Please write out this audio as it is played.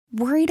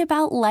Worried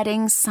about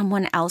letting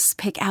someone else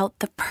pick out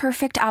the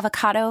perfect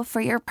avocado for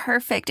your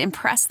perfect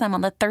impress them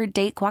on the third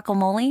date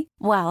guacamole?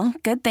 Well,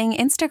 good thing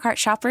Instacart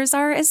shoppers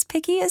are as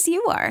picky as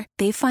you are.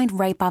 They find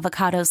ripe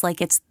avocados like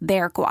it's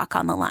their guac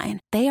on the line.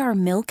 They are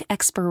milk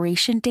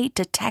expiration date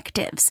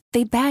detectives.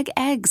 They bag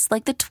eggs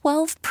like the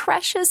 12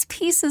 precious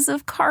pieces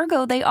of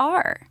cargo they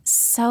are.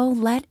 So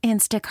let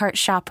Instacart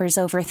shoppers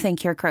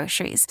overthink your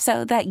groceries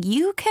so that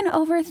you can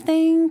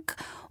overthink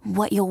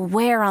what you'll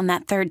wear on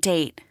that third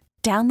date.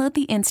 Download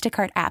the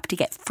Instacart app to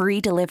get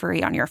free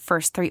delivery on your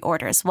first 3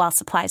 orders while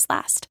supplies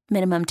last.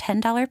 Minimum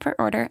 $10 per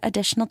order.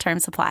 Additional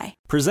terms apply.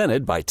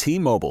 Presented by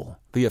T-Mobile,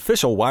 the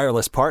official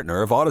wireless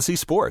partner of Odyssey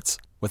Sports.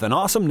 With an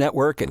awesome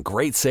network and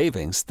great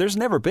savings, there's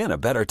never been a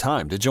better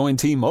time to join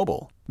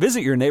T-Mobile. Visit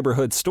your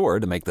neighborhood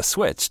store to make the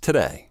switch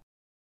today.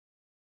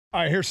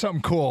 All right, here's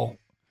something cool.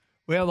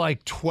 We had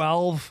like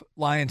 12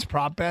 Lions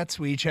prop bets.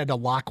 We each had to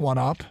lock one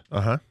up.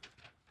 Uh-huh.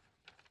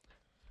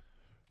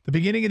 The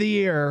beginning of the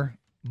year,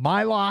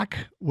 my lock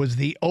was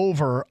the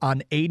over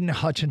on Aiden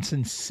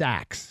Hutchinson's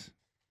sacks.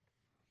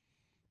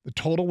 The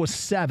total was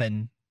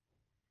 7.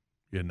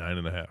 You had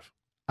 9.5.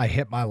 I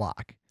hit my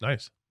lock.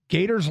 Nice.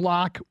 Gators'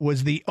 lock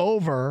was the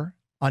over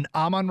on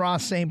Amon-Ra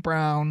St.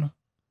 Brown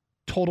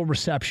total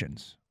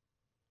receptions.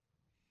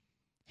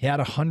 He had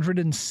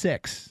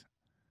 106.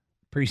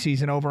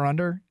 Preseason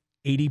over-under,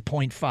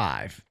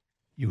 80.5.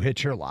 You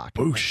hit your lock.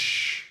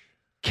 Boosh.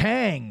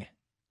 Kang's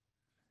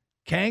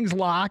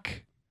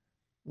lock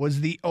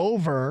was the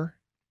over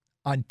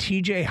on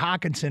TJ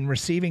Hawkinson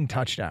receiving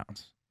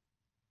touchdowns.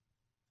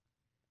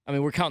 I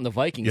mean, we're counting the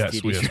Vikings.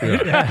 Yes, we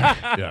TD.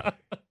 are. Yeah.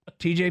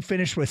 TJ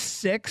finished with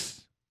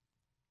 6.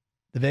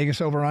 The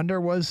Vegas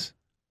over-under was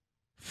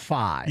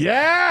 5.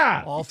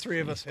 Yeah. All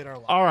 3 of us hit our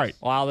locks. All right.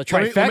 Wow, the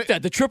Let me- trifecta,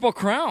 the Triple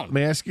Crown. Let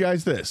me ask you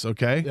guys this,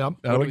 okay? Yep.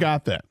 Now we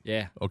got that.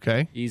 Yeah,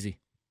 Okay? easy.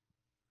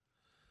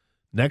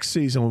 Next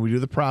season, when we do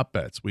the prop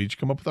bets, we each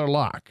come up with our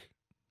lock.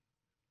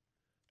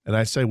 And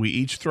I say we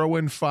each throw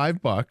in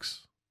 $5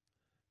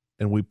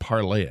 and we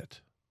parlay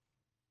it.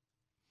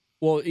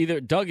 Well,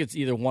 Doug gets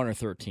either 1 or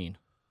 13.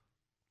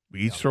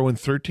 We each throw in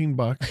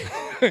 $13.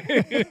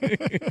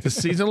 It's a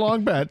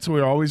season-long bet, so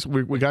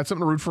we got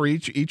something to root for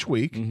each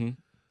week. Mm-hmm.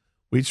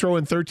 We each throw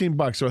in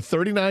 $13, so a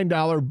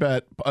 $39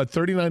 bet, a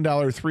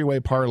 $39 three-way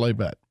parlay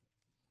bet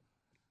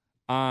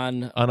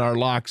On our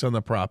locks on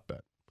the prop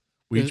bet.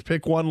 We each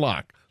pick one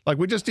lock. Like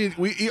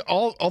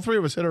all 3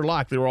 of us hit our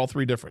lock. They were all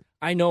 3 different.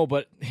 I know,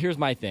 but here's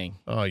my thing.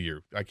 Oh, I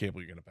can't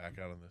believe you're going to back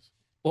out on this.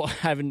 Well, I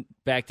haven't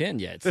backed in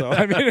yet, so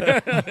I mean,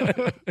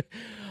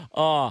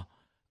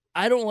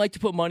 I don't like to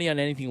put money on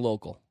anything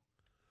local.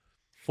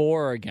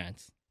 For or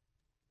against?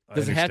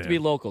 Does it have to be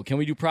local? Can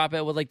we do prop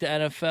bet with like the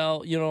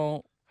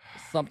NFL?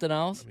 Something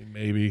else? I mean,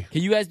 maybe.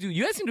 Can you guys do?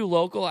 You guys can do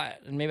local,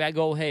 and maybe I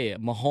go, hey,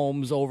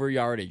 Mahomes over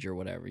yardage or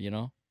whatever.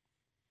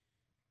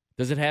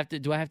 Does it have to?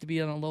 Do I have to be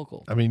on a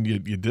local? I mean, you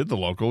did the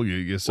local.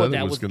 You said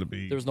it was going to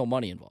be. There was no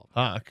money involved.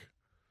 Hawk.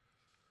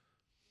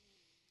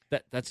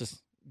 That's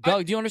just.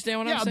 Doug, do you understand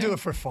what I'm saying? I'll do it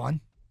for fun.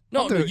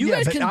 No, you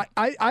guys can.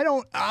 I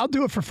don't. I'll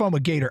do it for fun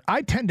with Gator.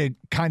 I tend to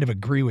kind of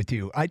agree with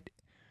you. I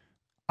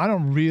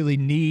don't really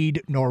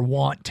need nor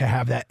want to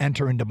have that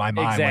enter into my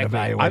mind when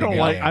evaluating.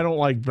 I don't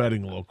like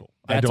betting local.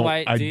 That's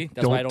why I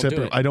don't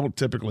do it. I don't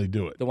typically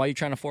do it. Then why are you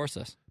trying to force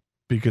us?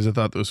 Because I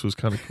thought this was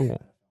kind of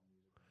cool.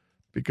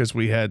 Because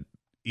we had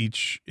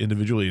each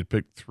individually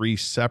picked 3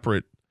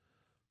 separate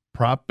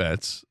prop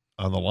bets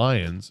on the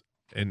Lions,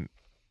 and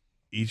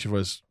each of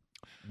us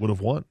would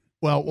have won.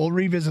 Well, we'll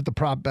revisit the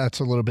prop bets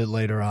a little bit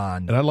later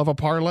on. And I love a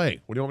parlay.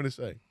 What do you want me to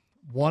say?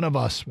 One of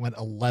us went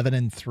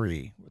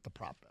 11-3 with the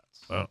prop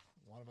bets. Oh.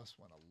 One of us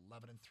went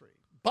 11-3.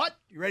 But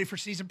you ready for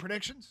season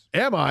predictions?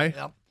 Am I?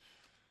 Yep.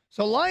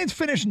 So Lions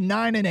finished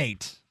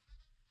 9-8.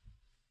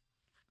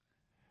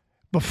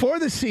 Before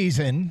the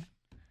season,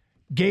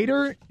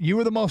 Gator, you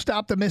were the most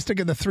optimistic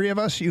of the 3 of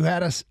us. You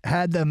had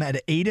them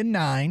at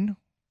 8-9.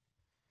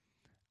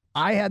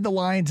 I had the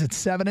Lions at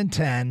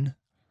 7-10.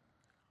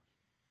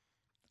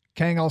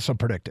 Kang also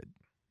predicted.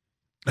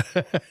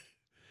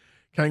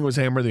 Kang was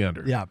hammer the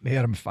under. Yeah, he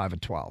had them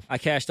 5-12. I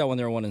cashed out when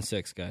they were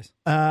 1-6, guys.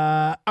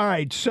 All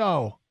right,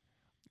 so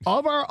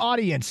of our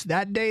audience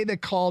that day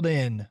that called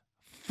in,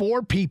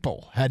 4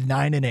 people had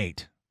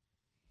 9-8.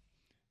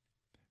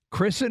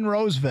 Chris in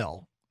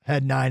Roseville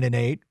had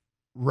 9-8.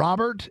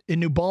 Robert in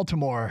New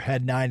Baltimore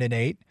had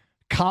 9-8.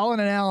 Colin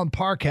and Allen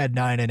Park had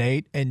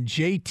 9-8, and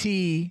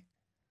JT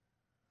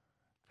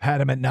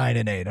had him at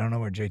 9-8. I don't know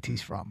where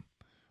JT's from,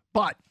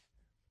 but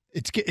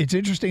it's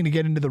interesting to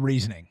get into the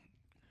reasoning.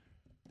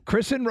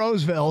 Chris in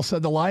Roseville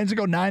said the Lions would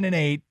go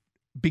 9-8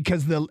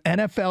 because the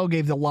NFL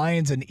gave the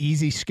Lions an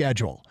easy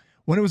schedule.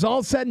 When it was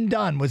all said and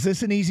done, was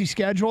this an easy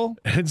schedule?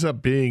 It ends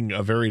up being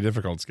a very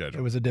difficult schedule.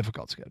 It was a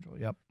difficult schedule,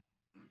 yep.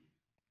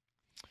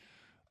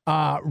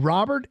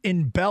 Robert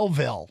in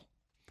Belleville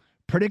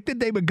predicted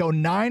they would go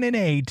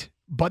 9-8,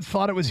 but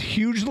thought it was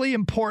hugely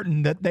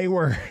important that they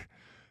were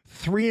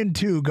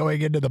 3-2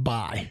 going into the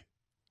bye.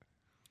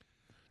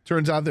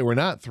 Turns out they were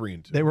not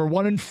 3-2. They were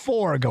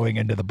 1-4 going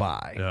into the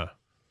bye. Yeah.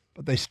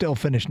 But they still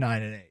finished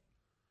 9-8.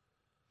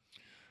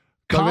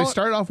 So they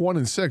started off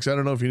 1-6. I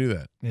don't know if you knew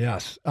that.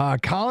 Yes.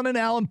 Colin and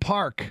Allen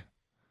Park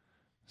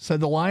said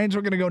the Lions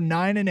were going to go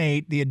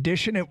 9-8. The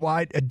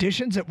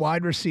additions at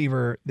wide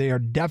receiver, they are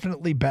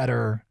definitely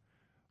better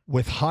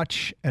with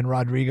Hutch and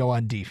Rodrigo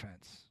on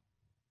defense.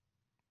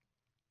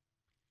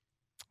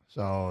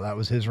 So that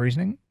was his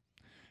reasoning.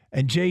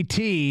 And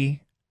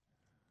JT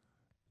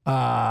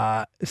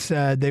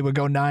said they would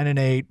go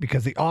 9-8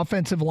 because the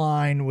offensive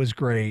line was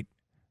great.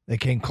 They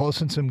came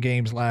close in some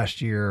games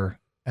last year,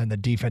 and the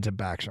defensive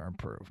backs are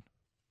improved.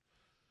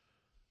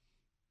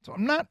 So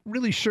I'm not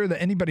really sure that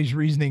anybody's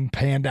reasoning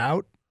panned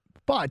out,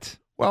 but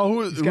who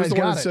was the one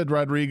that said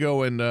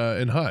Rodrigo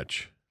and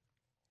Hutch?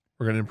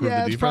 We're going to improve the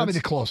defense? Yeah, it's probably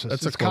the closest.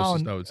 That's the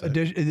closest, I would say.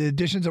 The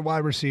additions of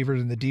wide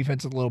receivers and the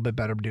defense is a little bit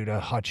better due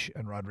to Hutch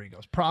and Rodrigo.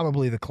 It's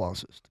probably the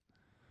closest.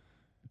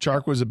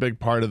 Chark was a big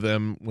part of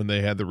them when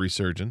they had the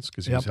resurgence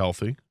because he was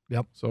healthy.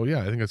 Yep. So,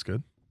 yeah, I think that's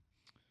good.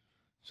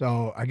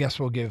 So I guess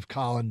we'll give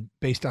Colin,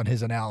 based on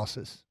his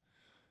analysis,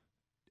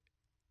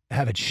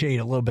 have it shade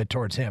a little bit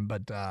towards him.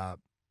 But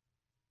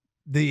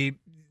the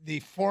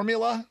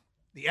formula,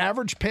 the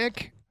average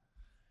pick,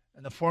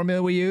 and the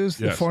formula we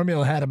used, the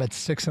formula had him at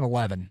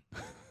 6-11.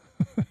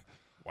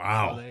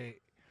 Wow. So they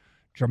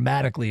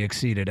dramatically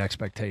exceeded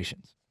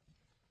expectations.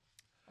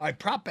 All right,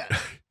 prop bet.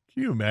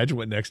 Can you imagine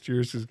what next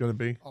year's is going to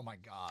be? Oh, my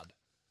God.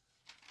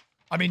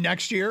 I mean,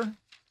 next year,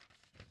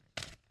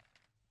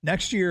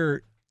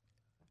 the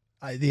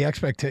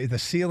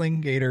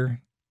ceiling, Gator,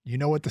 you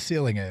know what the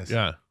ceiling is.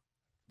 Yeah.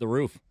 The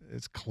roof.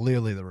 It's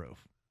clearly the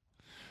roof.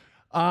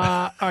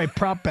 All right,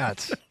 prop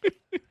bets.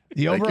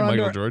 The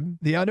Michael Jordan.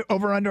 The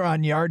over-under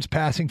on yards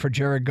passing for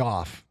Jared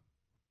Goff.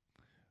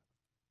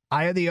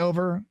 I had the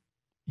over.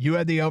 You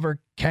had the over.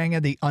 Kang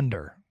had the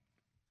under.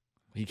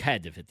 He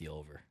had to fit the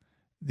over.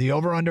 The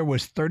over-under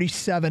was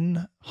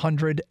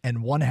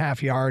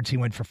 3,701.5 yards. He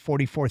went for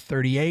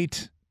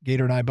 44.38.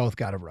 Gator and I both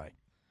got it right.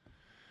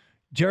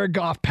 Jared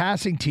Goff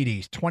passing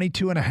TDs,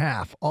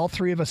 22.5. All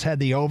three of us had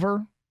the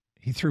over.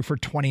 He threw for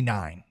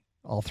 29.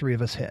 All three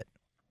of us hit.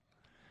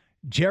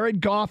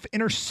 Jared Goff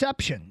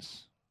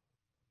interceptions.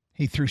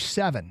 He threw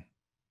 7.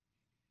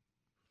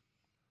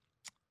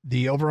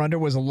 The over-under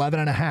was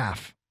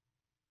 11.5.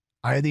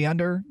 I had the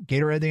under.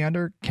 Gator had the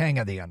under. Kang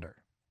had the under.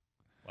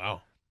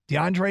 Wow.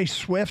 DeAndre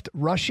Swift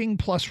rushing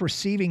plus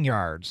receiving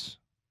yards.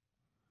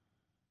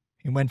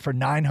 He went for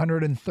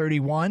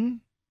 931.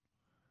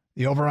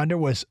 The over-under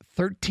was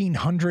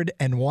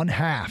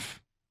 1,301.5.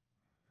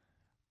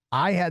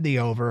 I had the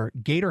over.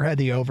 Gator had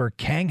the over.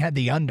 Kang had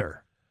the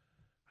under.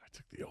 I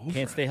took the over.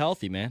 Can't stay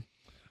healthy, man.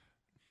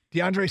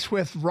 DeAndre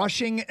Swift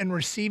rushing and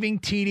receiving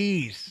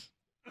TDs.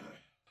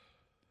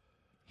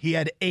 He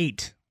had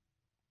 8.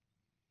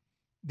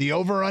 The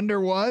over-under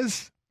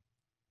was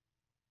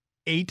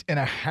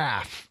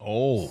 8.5.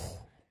 Oh,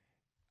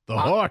 the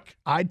hook.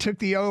 I took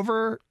the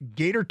over.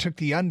 Gator took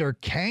the under.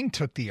 Kang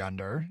took the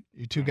under.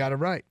 You two got it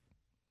right.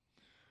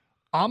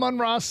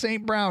 Amon-Ra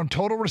St. Brown,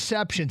 total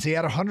receptions. He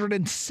had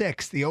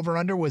 106. The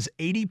over-under was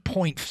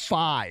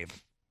 80.5.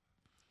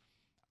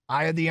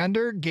 I had the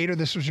under. Gator,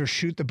 this was your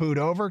shoot the boot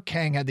over.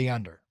 Kang had the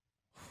under.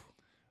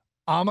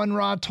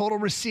 Amon-Ra total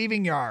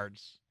receiving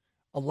yards,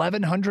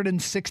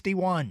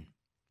 1,161.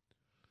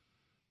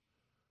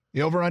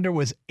 The over-under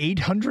was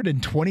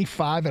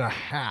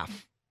 825.5.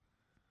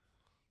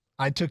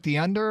 I took the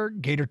under.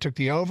 Gator took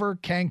the over.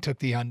 Kang took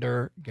the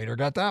under. Gator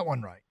got that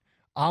one right.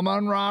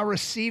 Amon-Ra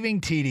receiving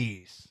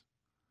TDs.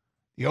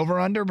 The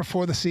over-under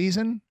before the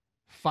season,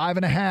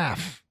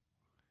 5.5.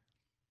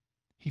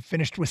 He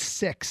finished with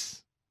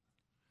 6.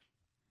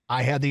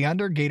 I had the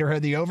under. Gator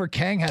had the over.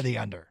 Kang had the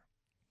under.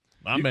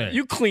 My man.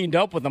 You cleaned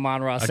up with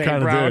Amon-Ra St.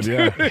 Brown. I kind of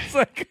did, yeah. It's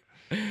like...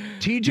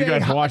 TJ, you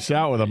guys watched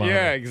out with him on.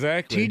 Yeah,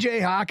 exactly.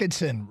 TJ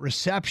Hawkinson,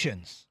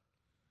 receptions.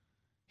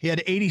 He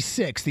had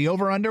 86. The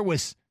over-under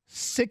was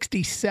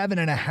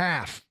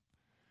 67.5.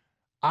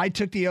 I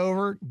took the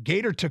over.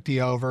 Gator took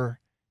the over.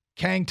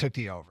 Kang took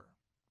the over.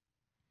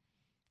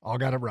 All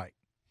got it right.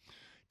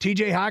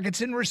 TJ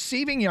Hawkinson,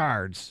 receiving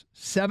yards,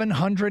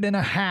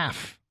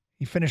 700.5.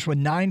 He finished with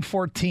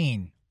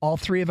 914. All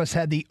three of us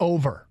had the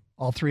over.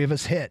 All three of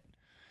us hit.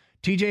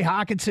 TJ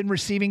Hawkinson,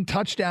 receiving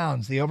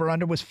touchdowns. The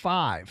over-under was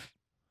 5.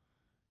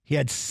 He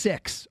had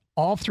 6.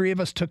 All three of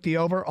us took the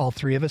over. All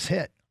three of us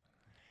hit.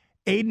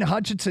 Aiden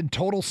Hutchinson,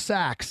 total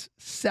sacks,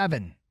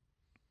 7.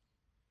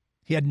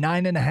 He had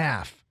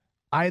 9.5.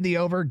 I had the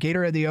over.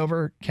 Gator had the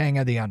over. Kang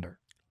had the under.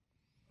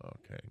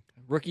 Okay.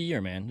 Rookie year,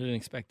 man. Didn't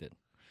expect it.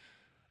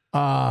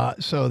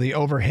 So the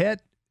over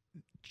hit.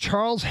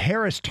 Charles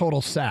Harris,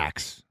 total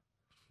sacks.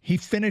 He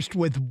finished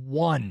with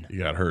 1. He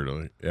got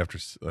hurt after,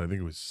 I think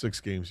it was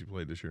 6 games he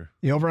played this year.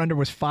 The over-under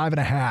was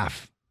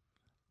 5.5.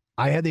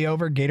 I had the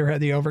over. Gator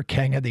had the over.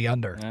 Kang had the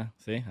under. Yeah,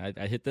 see,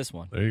 I hit this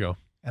one. There you go.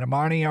 And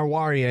Amani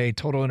Arwariye,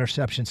 total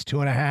interceptions,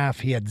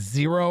 2.5. He had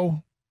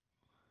 0.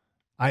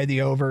 I had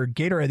the over.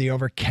 Gator had the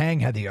over.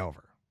 Kang had the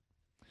over.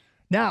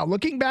 Now,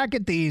 looking back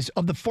at these,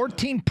 of the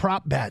 14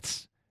 prop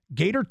bets,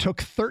 Gator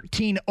took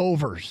 13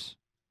 overs.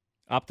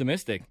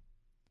 Optimistic.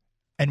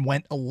 and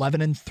went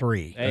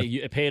 11-3. Hey,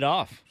 it paid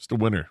off. Just a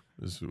winner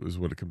is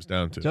what it comes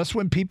down to. Just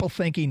when people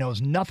think he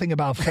knows nothing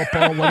about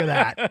football, look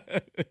at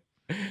that.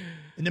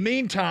 In the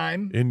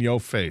meantime, in your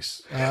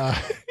face.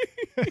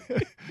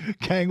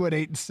 Kang went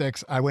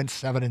 8-6. I went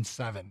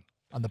 7-7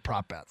 on the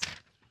prop bets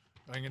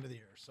going into the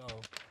year. So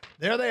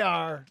there they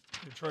are,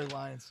 Detroit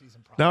Lions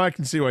season prop. Now I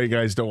can see why you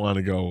guys don't want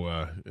to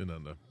go in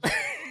on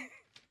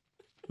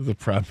the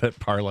prop bet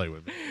parlay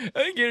with me.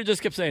 I think Gator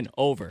just kept saying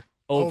over.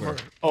 Over.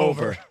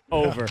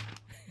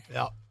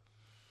 Yeah.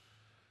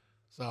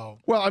 So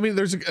well, I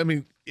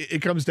mean,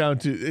 it comes down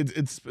to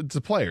it's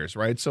the players,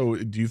 right? So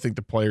do you think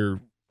the player?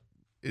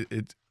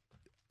 It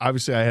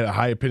obviously I had a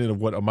high opinion of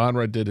what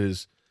Amon-Ra did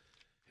his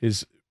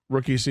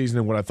rookie season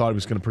and what I thought he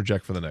was going to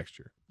project for the next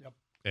year. Yep.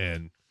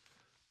 And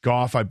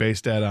Goff, I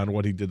based that on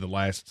what he did the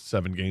last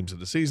 7 games of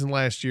the season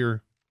last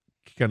year,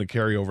 kind of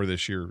carry over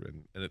this year,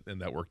 and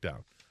that worked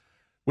out.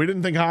 We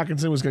didn't think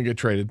Hockenson was going to get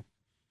traded.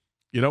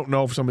 You don't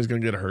know if somebody's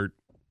going to get hurt.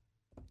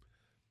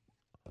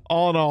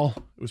 All in all,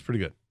 it was pretty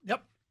good.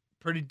 Yep.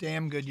 Pretty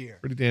damn good year.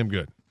 Pretty damn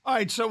good. All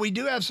right, so we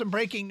do have some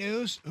breaking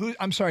news.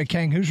 I'm sorry,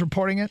 Kang, who's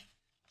reporting it?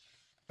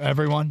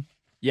 Everyone?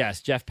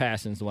 Yes, Jeff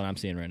Passan's the one I'm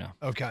seeing right now.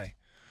 Okay.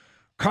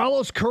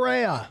 Carlos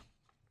Correa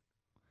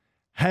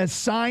has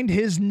signed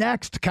his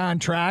next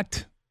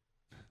contract,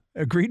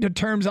 agreed to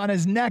terms on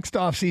his next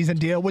offseason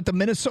deal with the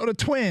Minnesota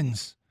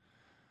Twins.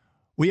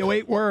 We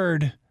await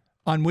word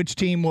on which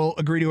team will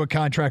agree to a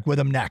contract with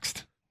him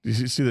next. Did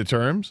you see the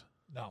terms?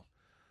 No.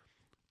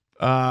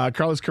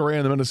 Carlos Correa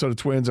and the Minnesota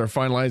Twins are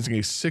finalizing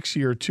a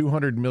 6-year,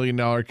 $200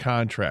 million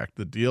contract.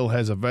 The deal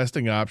has a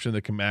vesting option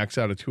that can max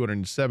out at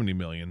 $270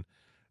 million.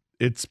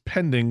 It's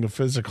pending a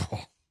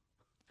physical.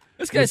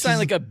 This guy signed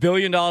like $1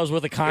 billion worth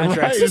of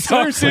contracts this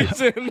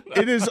offseason.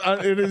 It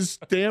is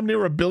damn near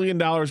 $1 billion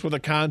worth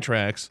of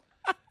contracts,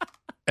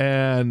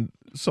 and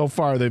so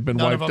far they've been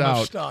None wiped of them out.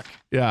 are stuck.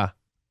 Yeah.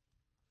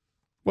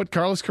 What,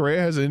 Carlos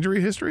Correa has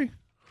injury history?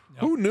 Yep.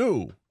 Who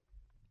knew?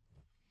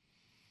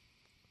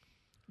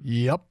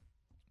 Yep.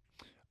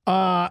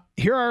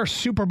 Here are our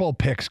Super Bowl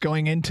picks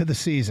going into the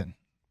season.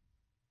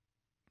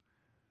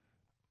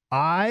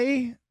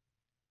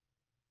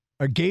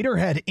 Gator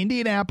had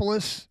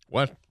Indianapolis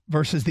What?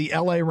 versus the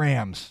LA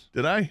Rams.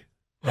 Did I?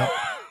 Yep.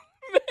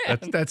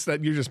 That's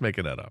that. You're just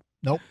making that up.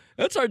 Nope.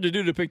 That's hard to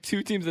do, to pick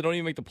 2 teams that don't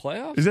even make the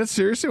playoffs. Is that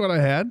seriously what I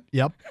had?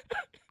 Yep.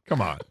 Come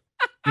on.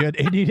 You had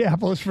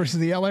Indianapolis versus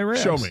the LA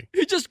Rams. Show me.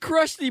 He just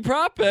crushed the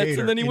prop bets,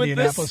 Gator, and then he went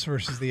Indianapolis this.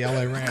 versus the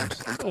LA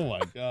Rams. Oh,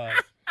 my God.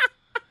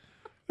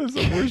 That's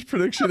the worst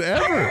prediction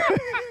ever.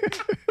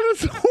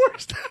 That's the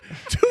worst.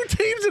 2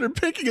 teams that are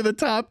picking in the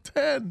top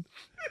 10.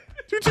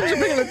 2 teams are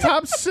picking in the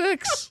top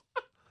 6.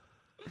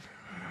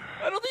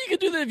 I don't think you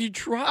can do that if you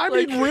try. I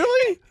mean,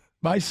 really?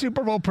 My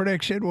Super Bowl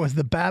prediction was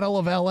the Battle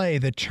of LA,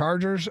 the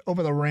Chargers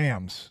over the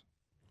Rams.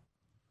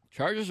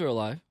 Chargers are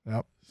alive.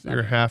 Yep. So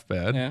you're half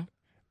bad. Yeah.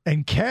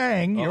 And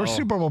Kang, your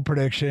Super Bowl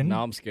prediction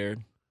Now I'm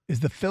scared. is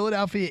the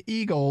Philadelphia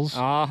Eagles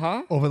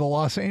over the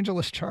Los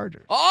Angeles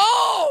Chargers.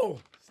 Oh!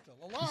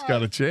 He's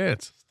got a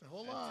chance.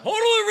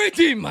 Totally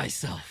redeemed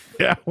myself.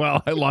 Yeah,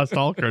 well, I lost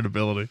all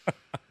credibility.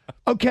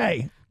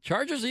 Okay.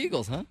 Chargers,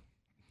 Eagles, huh?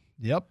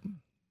 Yep.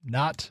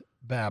 Not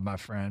bad, my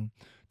friend.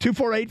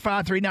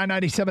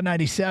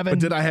 248-539-9797. But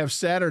did I have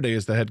Saturday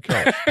as the head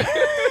coach?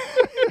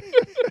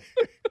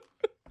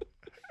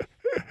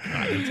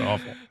 It's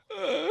awful.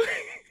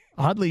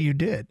 Oddly, you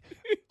did.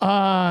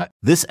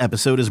 This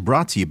episode is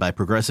brought to you by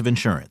Progressive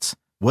Insurance.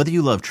 Whether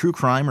you love true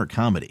crime or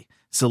comedy,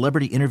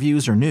 celebrity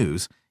interviews or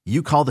news,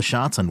 you call the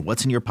shots on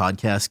what's in your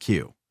podcast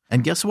queue.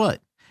 And guess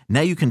what? Now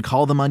you can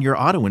call them on your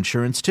auto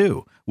insurance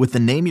too with the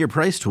Name Your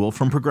Price tool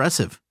from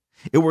Progressive.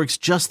 It works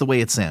just the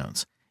way it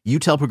sounds. You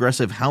tell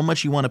Progressive how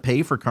much you want to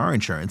pay for car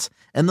insurance,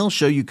 and they'll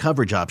show you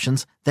coverage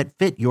options that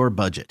fit your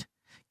budget.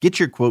 Get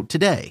your quote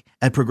today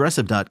at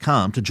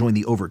Progressive.com to join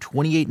the over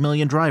 28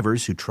 million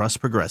drivers who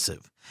trust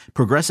Progressive.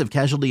 Progressive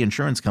Casualty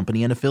Insurance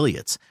Company and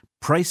Affiliates.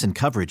 Price and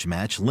coverage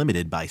match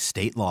limited by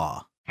state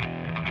law.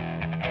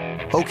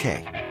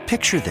 Okay,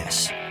 picture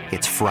this.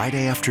 It's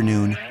Friday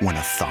afternoon when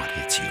a thought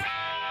hits you.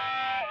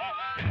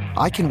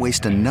 I can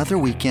waste another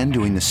weekend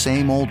doing the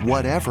same old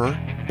whatever,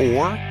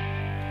 or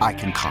I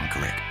can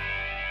conquer it.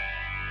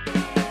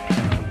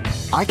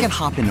 I can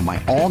hop into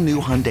my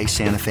all-new Hyundai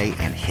Santa Fe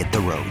and hit the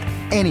road.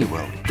 Any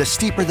road. The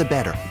steeper, the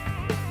better.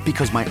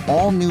 Because my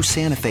all-new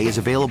Santa Fe is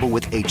available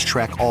with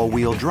H-Track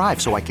all-wheel drive,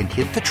 so I can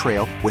hit the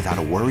trail without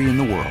a worry in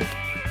the world.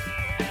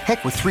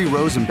 Heck, with 3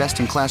 rows and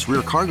best-in-class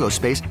rear cargo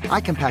space, I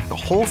can pack the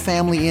whole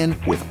family in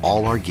with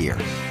all our gear.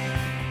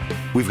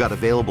 We've got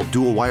available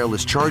dual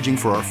wireless charging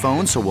for our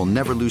phones, so we'll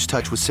never lose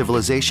touch with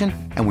civilization,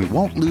 and we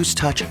won't lose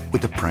touch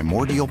with the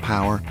primordial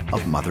power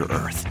of Mother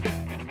Earth.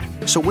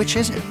 So which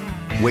is it?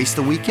 Waste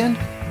the weekend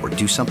or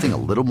do something a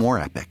little more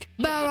epic?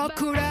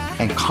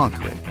 And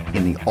conquer it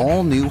in the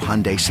all-new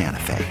Hyundai Santa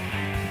Fe.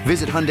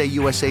 Visit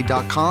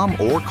HyundaiUSA.com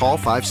or call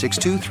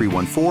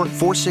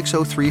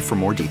 562-314-4603 for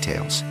more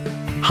details.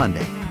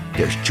 Hyundai,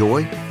 there's joy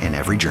in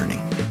every journey.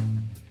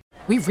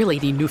 we really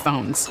need new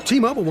phones.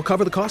 T-Mobile will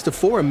cover the cost of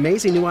 4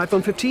 amazing new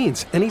iPhone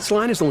 15s, and each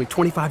line is only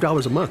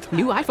 $25 a month.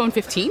 New iPhone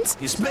 15s?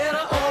 It's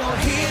better over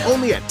here.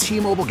 Only at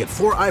T-Mobile, get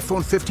 4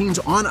 iPhone 15s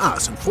on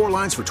us and 4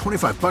 lines for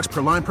 $25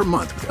 per line per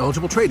month with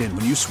eligible trade-in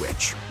when you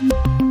switch.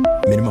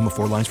 Minimum of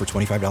 4 lines for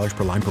 $25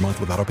 per line per month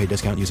with autopay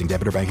discount using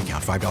debit or bank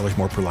account. $5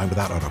 more per line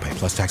without autopay,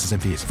 plus taxes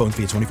and fees. Phone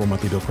fee at 24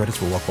 monthly bill credits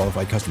for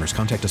well-qualified customers.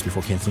 Contact us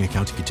before canceling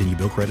account to continue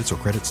bill credits or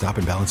credit stop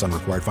and balance on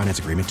required finance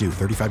agreement due.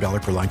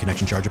 $35 per line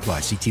connection charge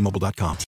applies. See T-Mobile.com.